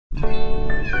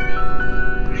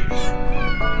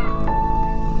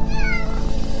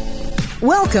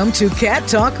Welcome to Cat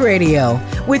Talk Radio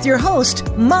with your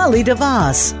host, Molly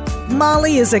DeVos.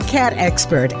 Molly is a cat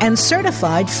expert and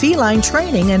certified feline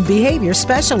training and behavior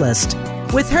specialist.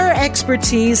 With her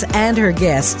expertise and her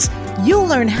guests, you'll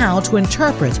learn how to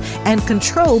interpret and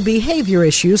control behavior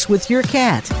issues with your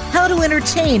cat, how to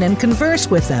entertain and converse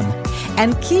with them,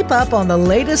 and keep up on the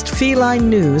latest feline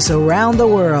news around the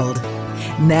world.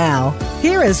 Now,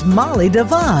 here is Molly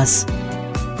DeVos.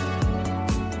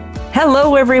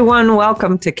 Hello, everyone.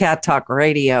 Welcome to Cat Talk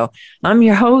Radio. I'm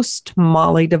your host,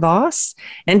 Molly DeVos.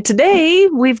 And today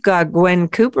we've got Gwen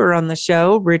Cooper on the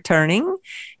show returning.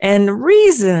 And the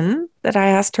reason that I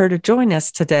asked her to join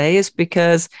us today is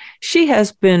because she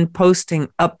has been posting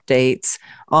updates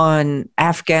on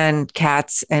Afghan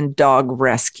cats and dog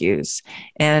rescues.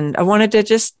 And I wanted to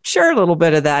just share a little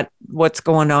bit of that, what's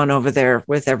going on over there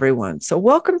with everyone. So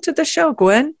welcome to the show,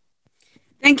 Gwen.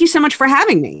 Thank you so much for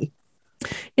having me.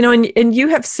 You know, and you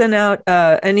have sent out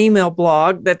an email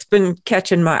blog that's been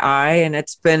catching my eye, and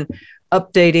it's been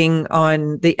updating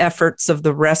on the efforts of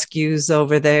the rescues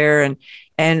over there.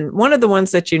 And one of the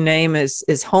ones that you name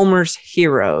is Homer's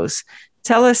Heroes.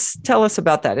 Tell us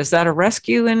about that. Is that a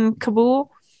rescue in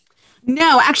Kabul?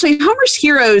 No, actually, Homer's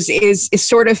Heroes is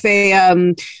sort of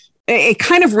a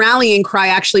kind of rallying cry,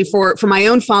 actually, for my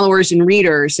own followers and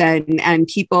readers and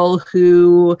people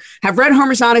who have read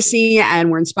Homer's Odyssey and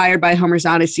were inspired by Homer's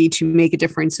Odyssey to make a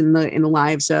difference in the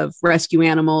lives of rescue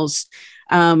animals.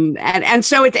 And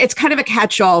so it's kind of a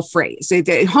catch-all phrase.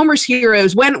 Homer's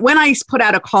Heroes. When I put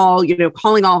out a call,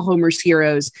 calling all Homer's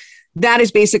Heroes, that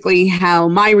is basically how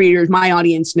my readers, my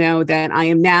audience know that I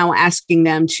am now asking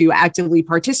them to actively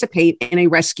participate in a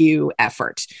rescue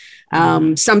effort.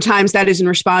 Sometimes that is in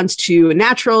response to a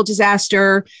natural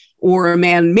disaster or a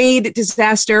man-made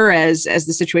disaster, as the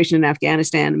situation in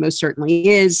Afghanistan most certainly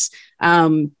is.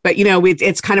 But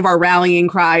it's kind of our rallying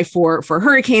cry for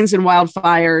hurricanes and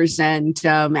wildfires,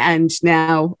 and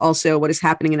now also what is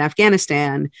happening in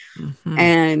Afghanistan. Mm-hmm.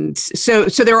 And so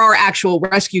there are actual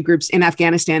rescue groups in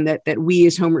Afghanistan that we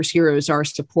as Homer's Heroes are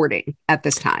supporting at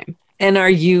this time. And are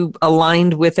you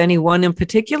aligned with anyone in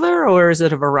particular, or is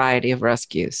it a variety of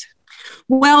rescues?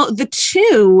 Well, the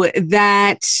two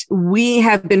that we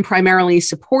have been primarily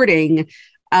supporting,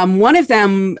 one of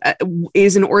them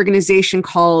is an organization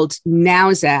called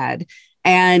NOWZAD.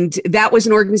 And that was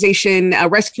an organization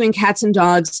rescuing cats and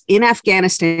dogs in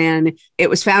Afghanistan. It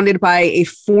was founded by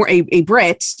a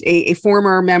Brit, a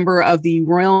former member of the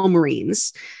Royal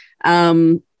Marines.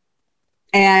 And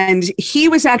he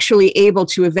was actually able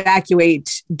to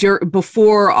evacuate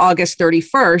before August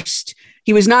 31st.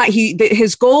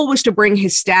 His goal was to bring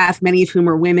his staff, many of whom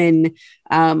are women,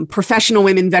 professional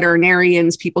women,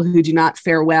 veterinarians, people who do not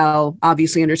fare well,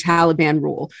 obviously under Taliban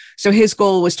rule. So his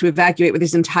goal was to evacuate with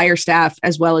his entire staff,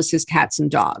 as well as his cats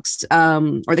and dogs,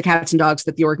 or the cats and dogs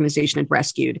that the organization had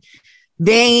rescued.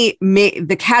 The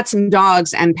cats and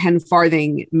dogs and Penn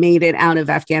Farthing made it out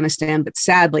of Afghanistan, but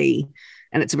sadly,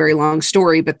 and it's a very long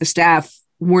story, but the staff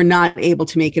were not able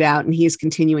to make it out, and he is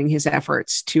continuing his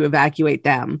efforts to evacuate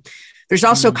them. There's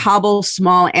also Kabul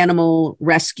Small Animal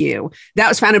Rescue. That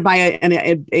was founded by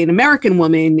an American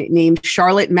woman named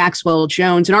Charlotte Maxwell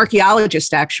Jones, an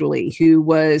archaeologist, actually, who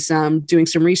was doing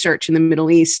some research in the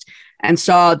Middle East and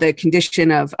saw the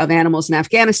condition of animals in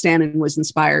Afghanistan and was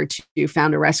inspired to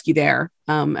found a rescue there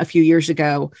a few years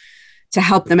ago to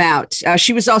help them out.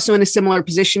 She was also in a similar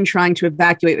position, trying to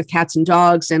evacuate with cats and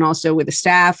dogs and also with a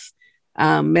staff,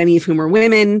 many of whom are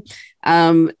women.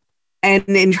 And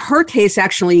in her case,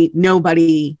 actually,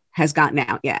 nobody has gotten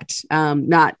out yet.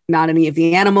 Not any of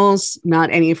the animals,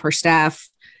 not any of her staff,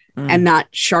 and not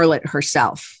Charlotte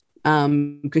herself,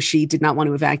 because she did not want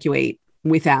to evacuate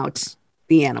without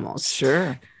the animals.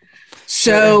 Sure.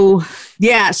 So,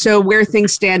 yeah. So where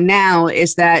things stand now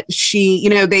is that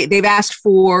they've asked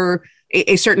for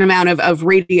a certain amount of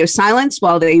radio silence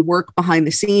while they work behind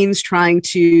the scenes, trying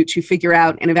to figure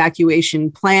out an evacuation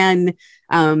plan.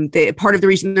 Part of the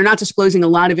reason they're not disclosing a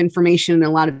lot of information, and a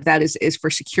lot of that is for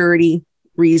security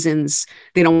reasons.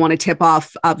 They don't want to tip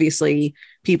off, obviously,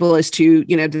 people as to,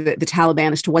 the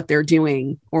Taliban as to what they're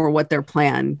doing or what their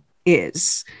plan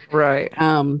is. Right.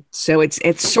 So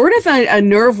it's sort of a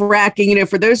nerve-wracking,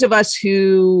 for those of us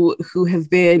who have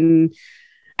been,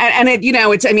 and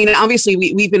obviously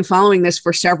we've been following this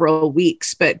for several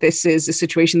weeks, but this is a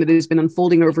situation that has been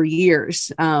unfolding over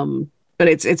years. But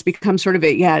it's become sort of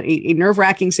a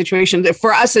nerve-wracking situation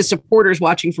for us as supporters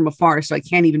watching from afar. So I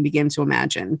can't even begin to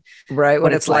imagine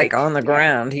what it's like on the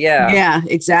ground. Yeah. Yeah,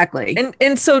 exactly.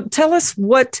 And so tell us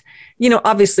what,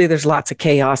 obviously there's lots of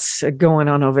chaos going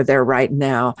on over there right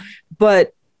now,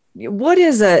 but what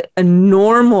is a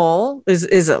normal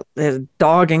is a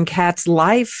dog and cat's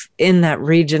life in that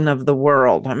region of the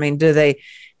world? I mean, do they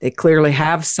clearly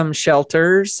have some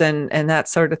shelters and that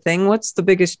sort of thing? What's the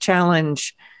biggest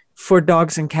challenge for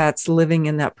dogs and cats living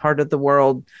in that part of the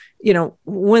world,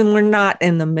 when we're not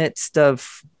in the midst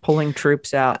of pulling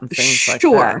troops out and things like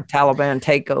that, Taliban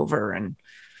takeover? And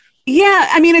yeah,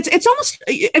 I mean, it's almost,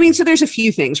 so there's a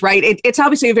few things, right? It's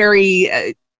obviously a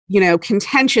very,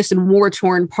 contentious and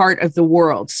war-torn part of the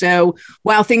world. So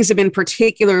while things have been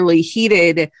particularly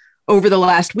heated over the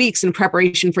last weeks in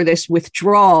preparation for this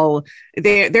withdrawal,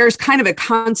 there's kind of a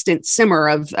constant simmer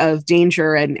of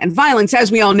danger and violence,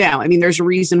 as we all know. I mean, there's a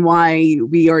reason why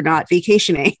we are not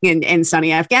vacationing in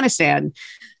sunny Afghanistan,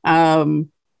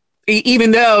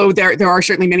 even though there are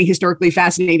certainly many historically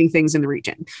fascinating things in the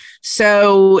region.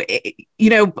 So,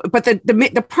 but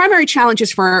the primary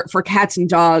challenges for cats and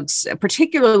dogs,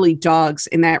 particularly dogs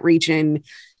in that region,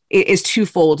 is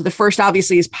twofold. The first,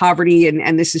 obviously, is poverty.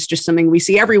 And this is just something we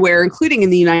see everywhere, including in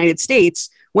the United States.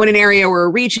 When an area or a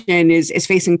region is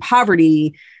facing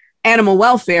poverty, animal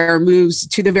welfare moves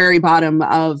to the very bottom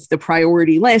of the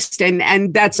priority list.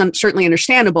 And that's certainly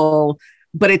understandable,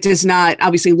 but it does not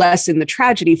obviously lessen the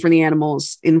tragedy for the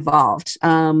animals involved.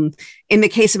 In the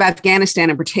case of Afghanistan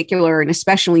in particular, and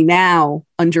especially now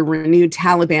under renewed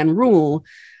Taliban rule,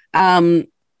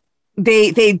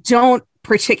 they don't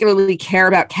particularly care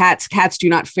about cats. Cats do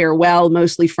not fare well,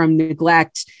 mostly from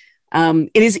neglect.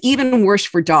 It is even worse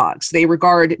for dogs. They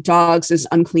regard dogs as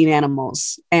unclean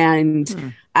animals.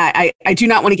 And I do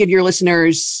not want to give your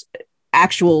listeners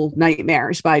actual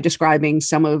nightmares by describing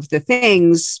some of the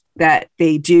things that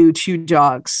they do to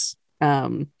dogs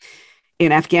in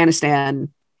Afghanistan.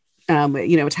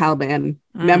 Taliban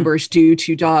members do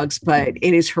to dogs, but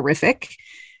it is horrific.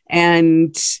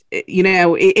 And, in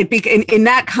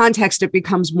that context, it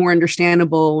becomes more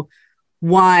understandable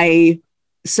why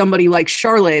somebody like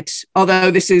Charlotte,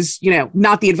 although this is,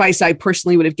 not the advice I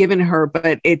personally would have given her,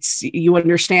 but you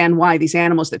understand why these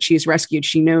animals that she's rescued,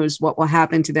 she knows what will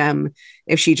happen to them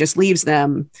if she just leaves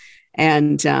them,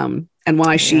 and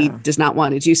why she does not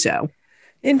want to do so.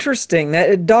 Interesting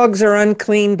that dogs are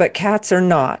unclean, but cats are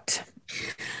not.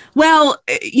 Well,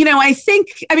 I think,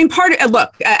 I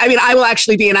will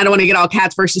actually be, and I don't want to get all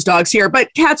cats versus dogs here,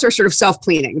 but cats are sort of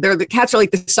self-cleaning. The cats are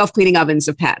like the self-cleaning ovens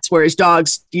of pets, whereas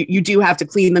dogs, you do have to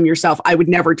clean them yourself. I would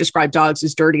never describe dogs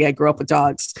as dirty. I grew up with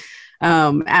dogs,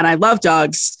 and I love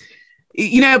dogs,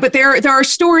 but there are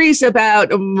stories about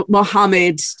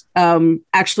Muhammad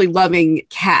actually loving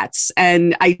cats.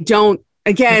 And I want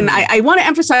to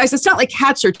emphasize, it's not like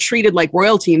cats are treated like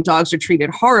royalty and dogs are treated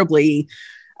horribly.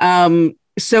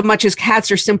 So much as cats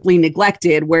are simply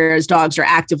neglected, whereas dogs are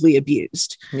actively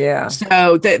abused. Yeah.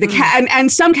 So the cat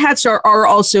and some cats are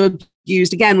also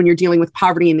abused. Again, when you're dealing with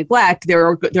poverty and neglect, there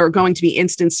are going to be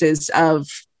instances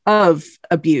of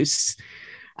abuse.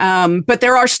 But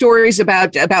there are stories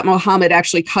about Muhammad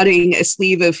actually cutting a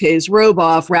sleeve of his robe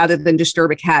off rather than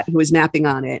disturb a cat who was napping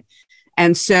on it.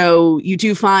 And so you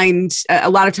do find a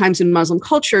lot of times in Muslim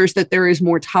cultures that there is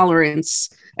more tolerance,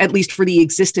 at least for the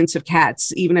existence of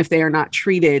cats, even if they are not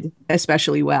treated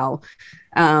especially well.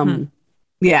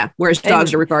 Whereas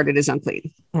dogs are regarded as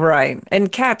unclean. Right.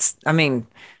 And cats,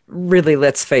 really,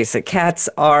 let's face it, cats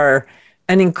are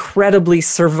an incredibly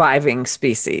surviving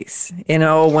species.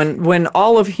 When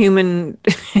all of human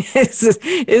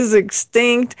is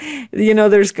extinct,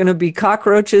 there's going to be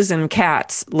cockroaches and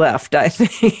cats left, I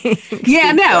think.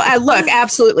 Yeah, no, look,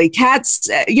 absolutely. Cats,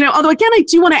 although again, I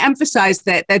do want to emphasize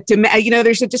that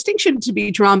there's a distinction to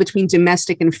be drawn between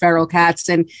domestic and feral cats.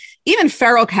 And even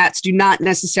feral cats do not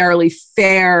necessarily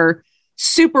fare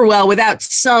super well without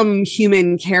some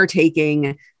human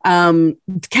caretaking.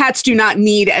 Cats do not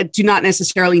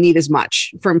necessarily need as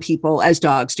much from people as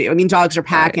dogs do. Dogs are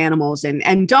pack animals,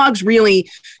 and dogs really,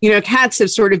 cats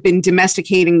have sort of been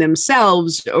domesticating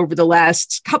themselves over the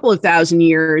last couple of thousand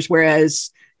years,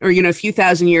 a few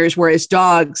thousand years, whereas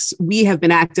dogs, we have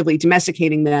been actively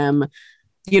domesticating them,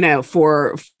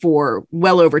 for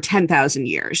well over 10,000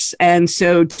 years. And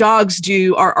so dogs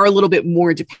are a little bit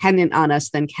more dependent on us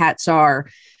than cats are.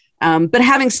 But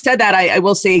having said that, I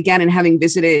will say again, and having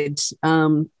visited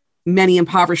many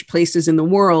impoverished places in the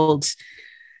world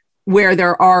where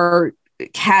there are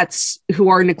cats who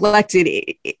are neglected,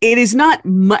 it is not,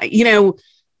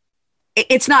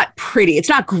 it's not pretty. It's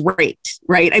not great,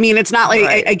 right? It's not like,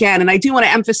 right. Again, and I do want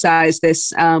to emphasize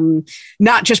this,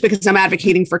 not just because I'm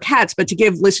advocating for cats, but to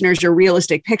give listeners a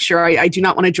realistic picture. I do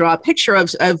not want to draw a picture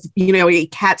of a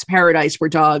cat's paradise where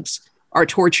dogs are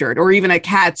tortured, or even a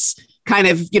cat's kind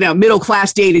of, middle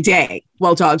class day to day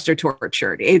while dogs are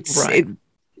tortured.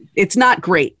 it's not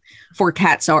great for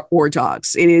cats or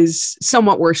dogs. It is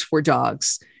somewhat worse for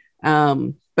dogs,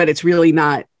 but it's really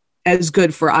not as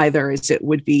good for either as it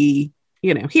would be,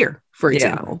 here, for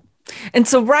example. And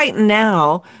so right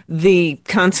now, the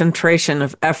concentration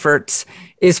of efforts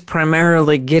is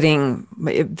primarily getting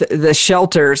the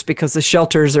shelters, because the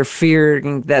shelters are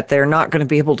fearing that they're not going to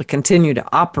be able to continue to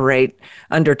operate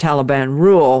under Taliban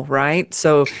rule, right?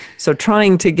 So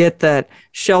trying to get that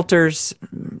shelters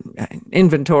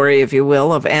inventory, if you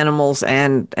will, of animals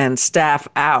and staff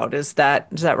out. Is that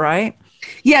right?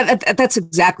 Yeah, that's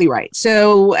exactly right.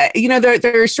 So,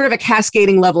 there's sort of a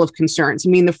cascading level of concerns. I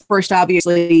mean, the first,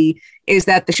 obviously, is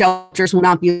that the shelters will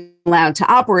not be allowed to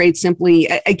operate simply,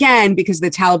 again, because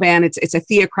the Taliban, it's a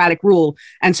theocratic rule.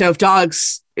 And so if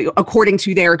dogs, according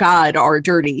to their God, are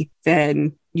dirty,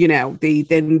 then,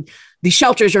 the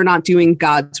shelters are not doing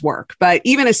God's work. But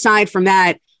even aside from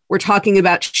that, we're talking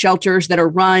about shelters that are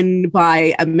run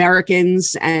by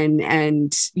Americans and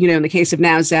in the case of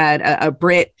Nowzad, a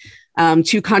Brit,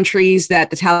 two countries that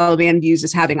the Taliban views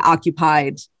as having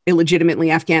occupied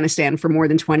illegitimately Afghanistan for more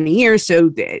than 20 years.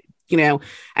 So,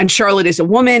 and Charlotte is a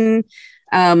woman.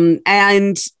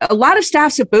 And a lot of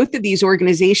staffs of both of these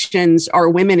organizations are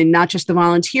women, and not just the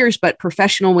volunteers, but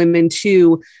professional women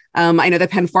too. I know that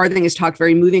Penn Farthing has talked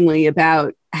very movingly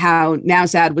about how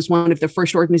Nowzad was one of the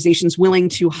first organizations willing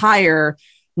to hire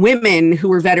women who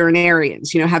were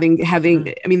veterinarians,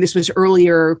 this was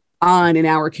earlier on in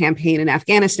our campaign in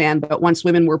Afghanistan, but once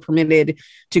women were permitted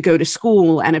to go to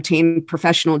school and obtain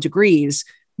professional degrees,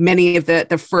 many of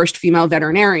the first female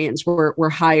veterinarians were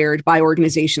hired by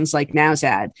organizations like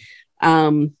Nowzad.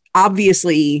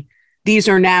 Obviously, these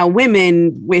are now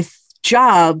women with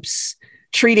jobs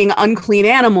treating unclean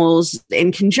animals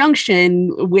in conjunction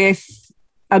with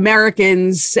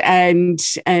Americans and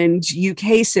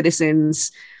UK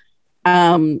citizens.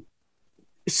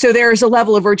 So there is a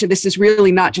level of urgency. This is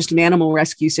really not just an animal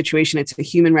rescue situation. It's a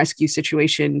human rescue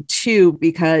situation too,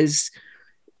 because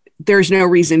there's no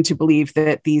reason to believe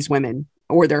that these women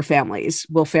or their families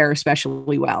will fare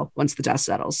especially well once the dust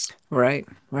settles. Right.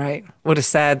 What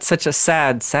such a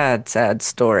sad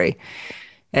story.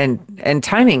 And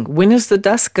timing. When is the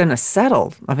dust going to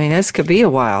settle? I mean, this could be a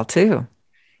while too.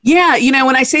 Yeah,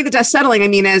 when I say the dust settling, I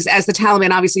mean as the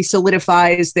Taliban obviously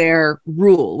solidifies their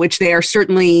rule, which they are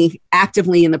certainly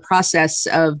actively in the process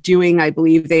of doing. I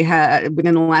believe they have,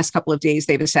 within the last couple of days,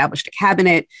 they've established a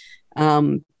cabinet.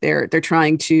 They're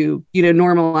trying to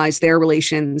normalize their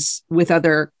relations with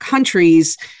other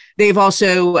countries. They've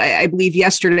also, I believe,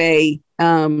 yesterday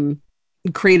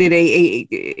created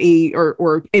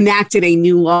or enacted a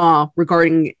new law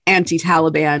regarding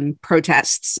anti-Taliban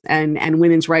protests and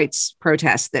women's rights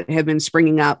protests that have been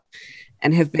springing up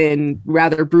and have been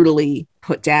rather brutally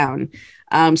put down.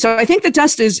 So I think the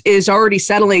dust is already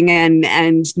settling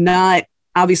and not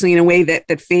obviously in a way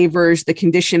that favors the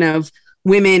condition of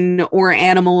women or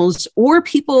animals or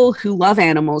people who love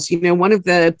animals. One of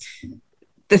the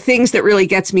things that really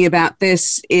gets me about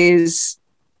this is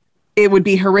it would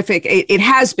be horrific. It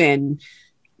has been,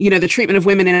 the treatment of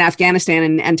women in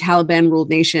Afghanistan and Taliban ruled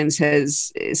nations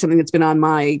is something that's been on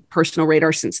my personal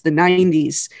radar since the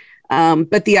 90s.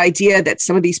 But the idea that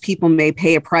some of these people may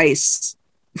pay a price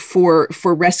for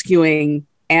rescuing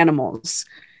animals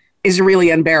is a really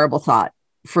unbearable thought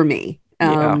for me.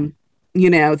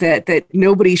 That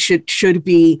nobody should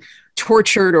be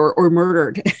tortured or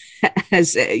murdered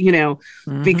as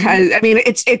because I mean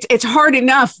it's hard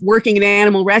enough working in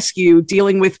animal rescue,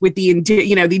 dealing with the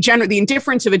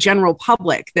indifference of a general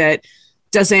public that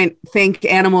doesn't think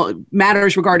animal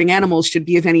matters regarding animals should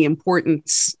be of any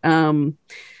importance. So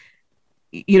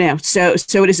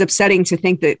it is upsetting to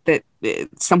think that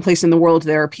someplace in the world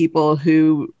there are people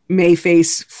who may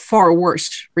face far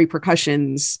worse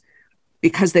repercussions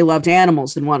because they loved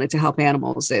animals and wanted to help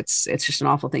animals. It's just an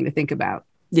awful thing to think about.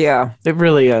 Yeah, it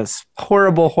really is.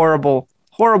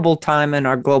 Horrible time in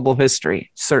our global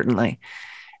history, certainly.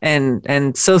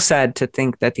 And so sad to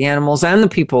think that the animals and the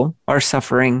people are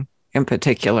suffering in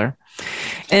particular.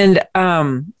 And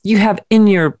you have in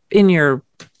your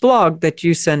blog that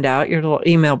you send out, your little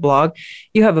email blog,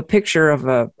 you have a picture of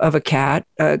a cat,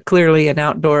 clearly an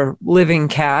outdoor living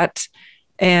cat.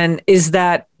 And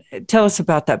tell us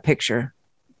about that picture.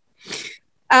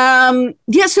 So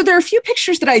there are a few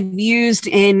pictures that I've used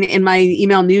in my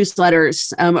email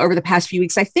newsletters over the past few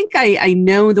weeks. I think I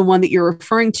know the one that you're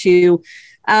referring to.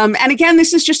 And again,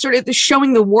 this is just sort of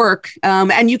showing the work. And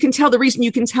the reason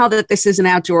you can tell that this is an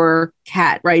outdoor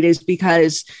cat, right, is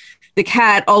because the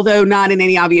cat, although not in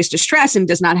any obvious distress and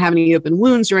does not have any open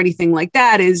wounds or anything like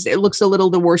that, it looks a little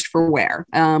the worse for wear.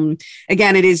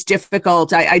 Again, it is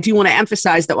difficult. I do want to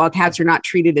emphasize that while cats are not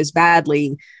treated as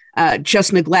badly,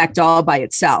 just neglect all by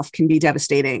itself can be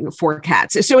devastating for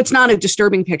cats. So it's not a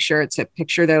disturbing picture. It's a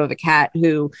picture, though, of a cat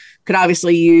who could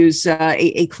obviously use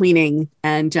a cleaning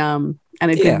and a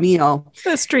good meal.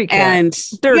 A street cat. And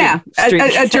dirty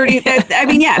a dirty, I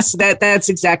mean, yes, that's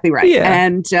exactly right. Yeah.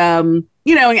 And,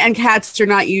 and cats are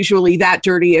not usually that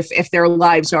dirty if their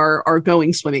lives are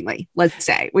going swimmingly, let's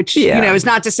say, which, is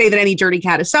not to say that any dirty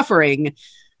cat is suffering.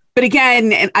 But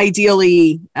again,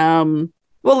 ideally,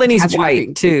 well, and he's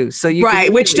white too, so you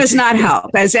which does not help.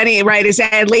 As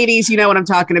ladies, you know what I'm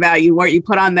talking about. You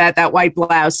put on that white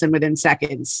blouse, and within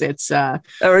seconds, it's covered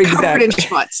in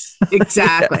schmutz.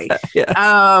 Exactly. Yeah.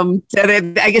 So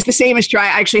I guess the same is true. I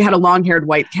actually had a long-haired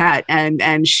white cat,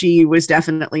 and she was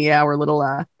definitely our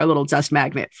little dust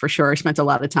magnet for sure. I spent a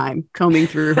lot of time combing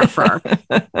through her fur.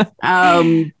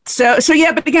 So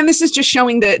yeah, but again, this is just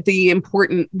showing the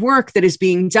important work that is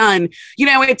being done.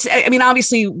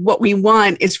 Obviously, what we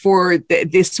want is for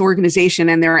this organization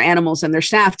and their animals and their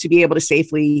staff to be able to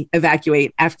safely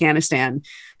evacuate Afghanistan.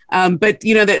 But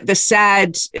the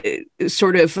sad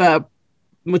sort of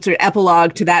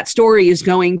epilogue to that story is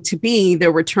going to be the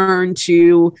return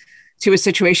to a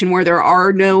situation where there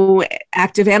are no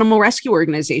active animal rescue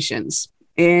organizations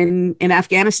in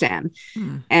Afghanistan.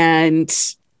 And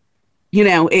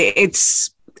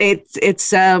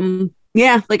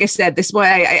like I said, this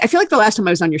way I feel like the last time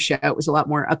I was on your show, it was a lot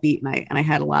more upbeat, and I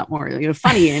had a lot more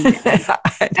funny and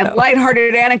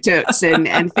lighthearted anecdotes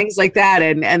and things like that.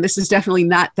 And this is definitely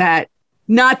not that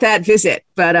visit,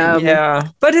 but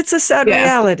but it's a sad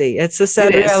reality. It's a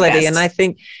sad reality, yes. And I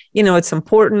think it's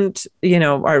important.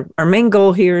 Our main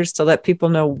goal here is to let people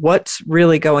know what's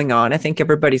really going on. I think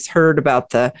everybody's heard about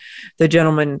the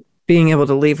gentleman being able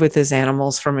to leave with his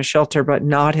animals from a shelter, but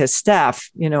not his staff,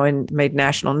 and made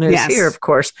national news here, of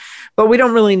course. But we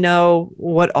don't really know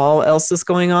what all else is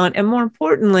going on. And more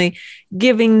importantly,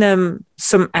 giving them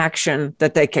some action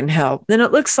that they can help. Then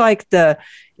it looks like the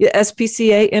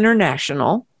SPCA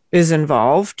International is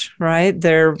involved, right?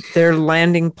 They're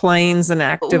landing planes and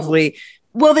actively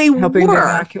helping to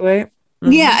evacuate.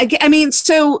 Mm-hmm. Yeah.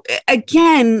 So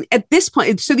again, at this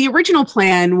point, so the original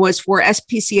plan was for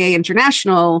SPCA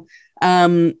International,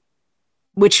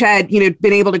 which had,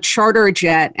 been able to charter a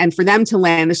jet and for them to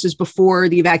land. This was before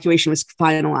the evacuation was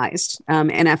finalized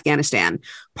in Afghanistan.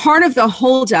 Part of the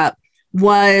holdup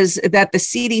was that the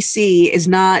CDC is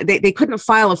not, they couldn't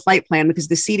file a flight plan because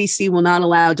the CDC will not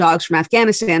allow dogs from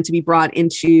Afghanistan to be brought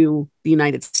into the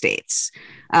United States.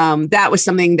 That was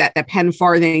something that Penn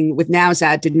Farthing with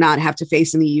Nowzad did not have to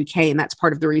face in the UK. And that's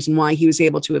part of the reason why he was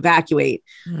able to evacuate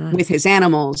with his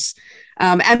animals.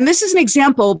 And this is an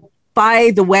example,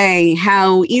 by the way,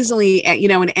 how easily,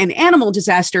 an animal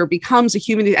disaster becomes a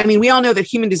human. We all know that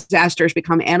human disasters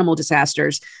become animal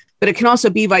disasters, but it can also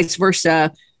be vice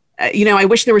versa. I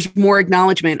wish there was more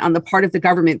acknowledgement on the part of the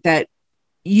government that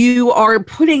you are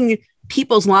putting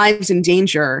people's lives in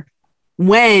danger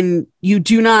when you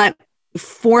do not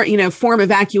form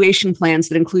evacuation plans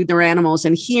that include their animals.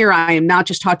 And here I am not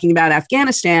just talking about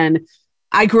Afghanistan.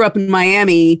 I grew up in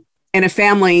Miami in a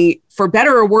family, for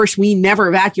better or worse, we never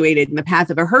evacuated in the path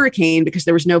of a hurricane because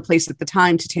there was no place at the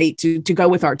time to go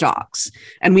with our dogs.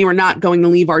 And we were not going to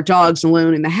leave our dogs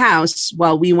alone in the house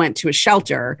while we went to a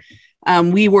shelter.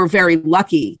 We were very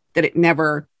lucky that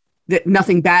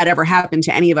nothing bad ever happened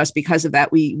to any of us because of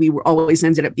that. We were always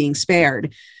ended up being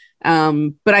spared.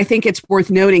 But I think it's worth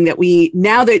noting that you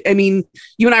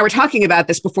and I were talking about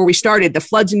this before we started, the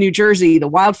floods in New Jersey, the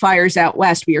wildfires out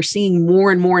west, we are seeing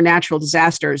more and more natural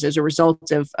disasters as a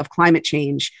result of climate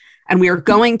change. And we are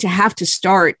going to have to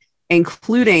start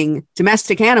including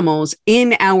domestic animals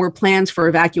in our plans for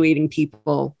evacuating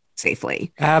people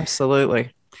safely.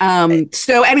 Absolutely.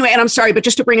 So anyway, and I'm sorry, but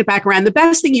just to bring it back around, the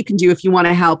best thing you can do if you want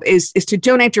to help is to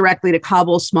donate directly to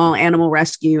Kabul Small Animal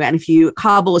Rescue. And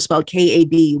Kabul is spelled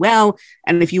Kabul.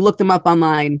 And if you look them up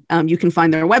online, you can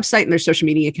find their website and their social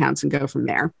media accounts and go from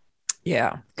there.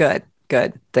 Yeah. Good.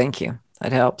 Thank you.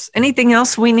 That helps. Anything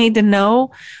else we need to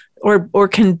know or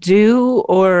can do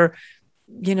or,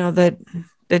 that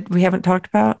we haven't talked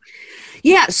about?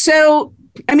 Yeah. So,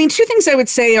 two things I would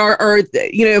say are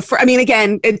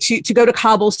again, to go to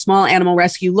Kabul Small Animal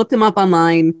Rescue, look them up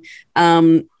online,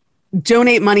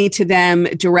 donate money to them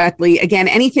directly. Again,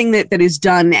 anything that is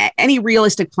done, any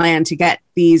realistic plan to get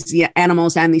these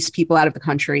animals and these people out of the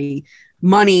country,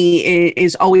 money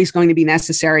is always going to be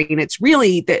necessary. And it's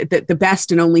really the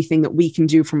best and only thing that we can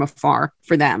do from afar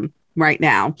for them. right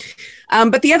now.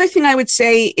 But the other thing I would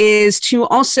say is to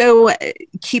also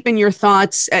keep in your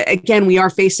thoughts, again, we are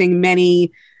facing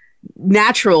many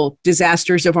natural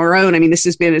disasters of our own. I mean, this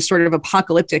has been a sort of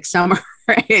apocalyptic summer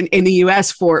in the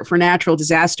US for natural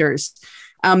disasters.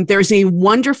 There's a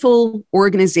wonderful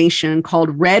organization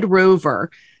called Red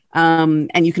Rover,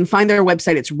 and you can find their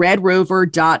website. It's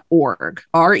redrover.org,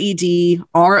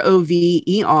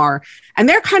 REDROVER. And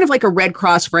they're kind of like a Red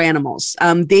Cross for animals.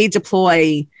 They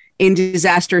deploy in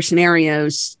disaster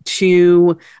scenarios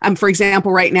to, for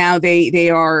example, right now they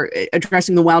are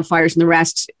addressing the wildfires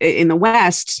in the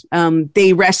West.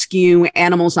 They rescue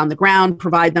animals on the ground,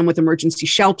 provide them with emergency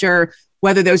shelter,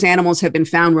 whether those animals have been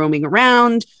found roaming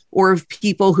around or if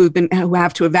people who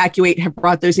have to evacuate have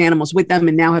brought those animals with them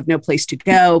and now have no place to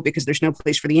go because there's no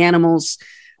place for the animals.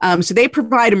 So they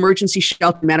provide emergency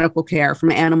shelter medical care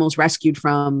from animals rescued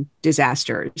from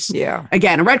disasters. Yeah.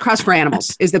 Again, a Red Cross for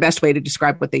animals is the best way to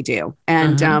describe what they do.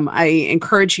 And I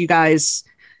encourage you guys,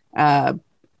 we're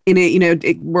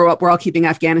all keeping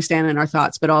Afghanistan in our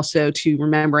thoughts, but also to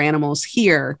remember animals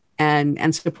here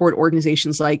and support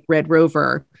organizations like Red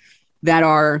Rover that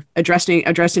are addressing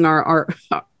our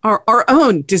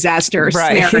own disaster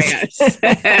scenarios.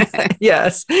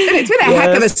 Yes. And it's been a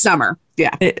heck of a summer.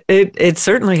 Yeah. It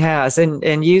certainly has.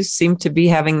 And you seem to be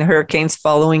having the hurricanes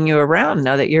following you around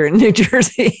now that you're in New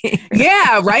Jersey.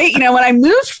 Yeah, right. When I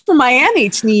moved from Miami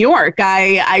to New York,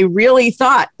 I really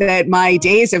thought that my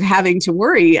days of having to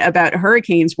worry about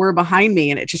hurricanes were behind me.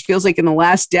 And it just feels like in the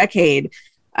last decade,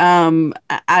 there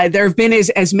have been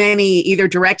as many either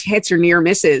direct hits or near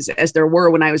misses as there were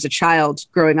when I was a child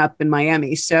growing up in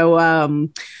Miami. So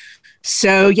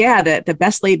yeah, the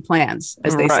best laid plans,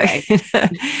 as they say.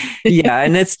 Yeah.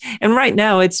 And right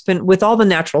now it's been with all the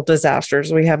natural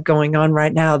disasters we have going on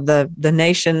right now, the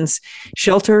nation's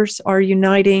shelters are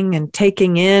uniting and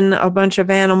taking in a bunch of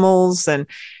animals. And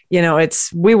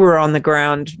we were on the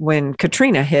ground when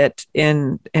Katrina hit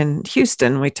in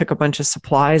Houston. We took a bunch of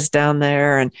supplies down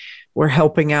there and we're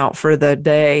helping out for the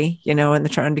day,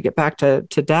 and trying to get back to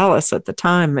Dallas at the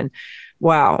time. And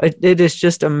wow, it is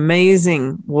just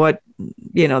amazing what,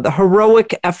 the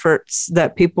heroic efforts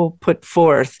that people put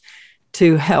forth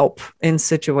to help in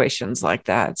situations like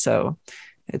that. So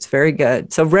it's very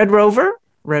good. So Red Rover.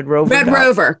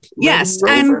 Yes.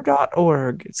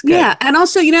 Redrover.org. It's good. Yeah. And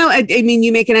also, I mean,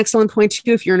 you make an excellent point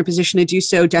too. If you're in a position to do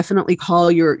so, definitely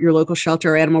call your local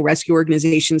shelter or animal rescue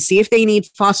organization. See if they need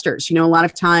fosters. A lot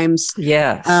of times,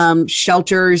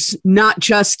 shelters, not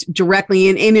just directly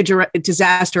in a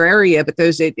disaster area, but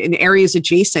those in areas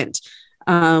adjacent.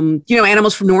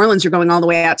 Animals from New Orleans are going all the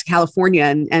way out to California.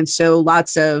 And so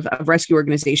lots of rescue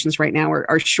organizations right now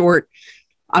are short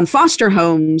on foster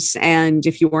homes. And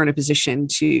if you were in a position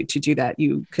to do that,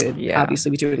 you could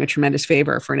obviously be doing a tremendous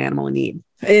favor for an animal in need.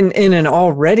 In an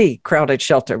already crowded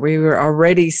shelter, we were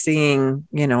already seeing,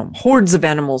 hordes of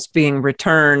animals being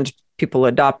returned, people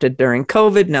adopted during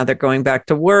COVID. Now they're going back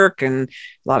to work and a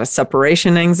lot of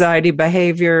separation anxiety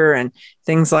behavior and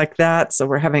things like that. So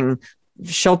we're having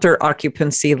shelter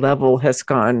occupancy level has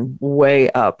gone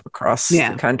way up across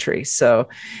the country. So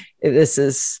this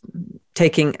is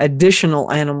taking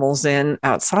additional animals in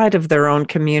outside of their own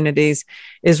communities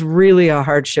is really a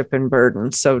hardship and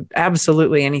burden. So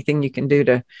absolutely anything you can do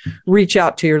to reach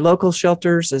out to your local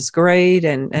shelters is great.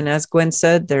 And as Gwen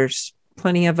said, there's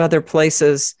plenty of other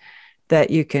places that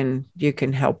you can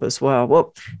help as well.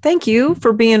 Well, thank you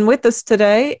for being with us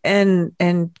today and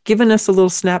giving us a little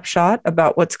snapshot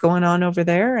about what's going on over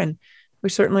there. And we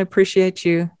certainly appreciate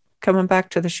you coming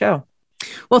back to the show.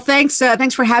 Well, thanks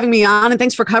for having me on, and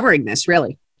thanks for covering this,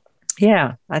 really.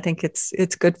 Yeah, I think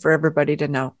it's good for everybody to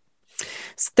know.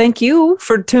 So thank you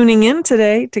for tuning in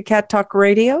today to Cat Talk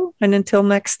Radio. And until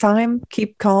next time,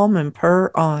 keep calm and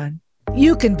purr on.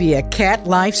 You can be a cat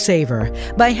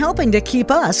lifesaver by helping to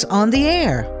keep us on the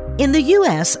air. In the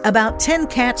U.S., about 10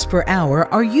 cats per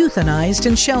hour are euthanized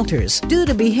in shelters due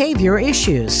to behavior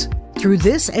issues. Through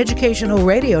this educational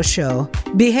radio show,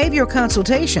 behavior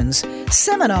consultations,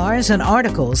 seminars, and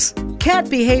articles, Cat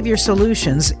Behavior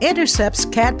Solutions intercepts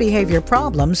cat behavior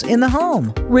problems in the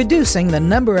home, reducing the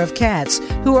number of cats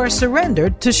who are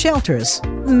surrendered to shelters.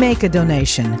 Make a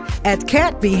donation at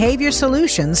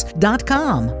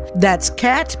catbehaviorsolutions.com. That's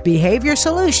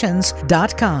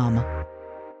catbehaviorsolutions.com.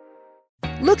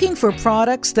 Looking for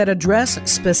products that address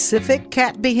specific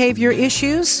cat behavior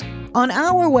issues? On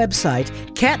our website,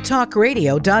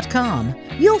 cattalkradio.com,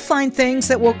 you'll find things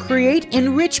that will create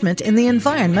enrichment in the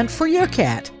environment for your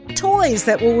cat. Toys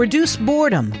that will reduce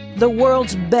boredom, the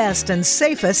world's best and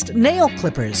safest nail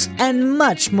clippers, and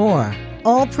much more.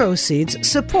 All proceeds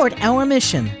support our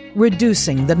mission,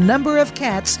 reducing the number of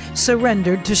cats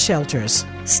surrendered to shelters.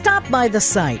 Stop by the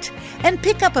site and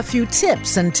pick up a few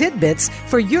tips and tidbits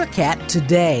for your cat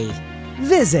today.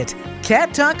 Visit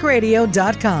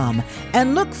cattalkradio.com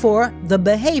and look for The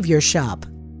Behavior Shop.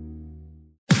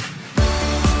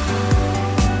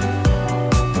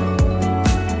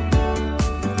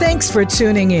 Thanks for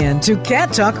tuning in to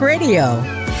Cat Talk Radio.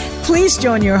 Please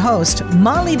join your host,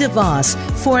 Molly DeVos,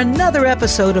 for another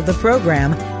episode of the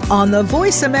program on the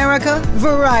Voice America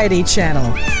Variety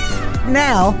Channel.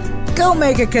 Now, go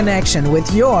make a connection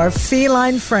with your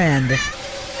feline friend.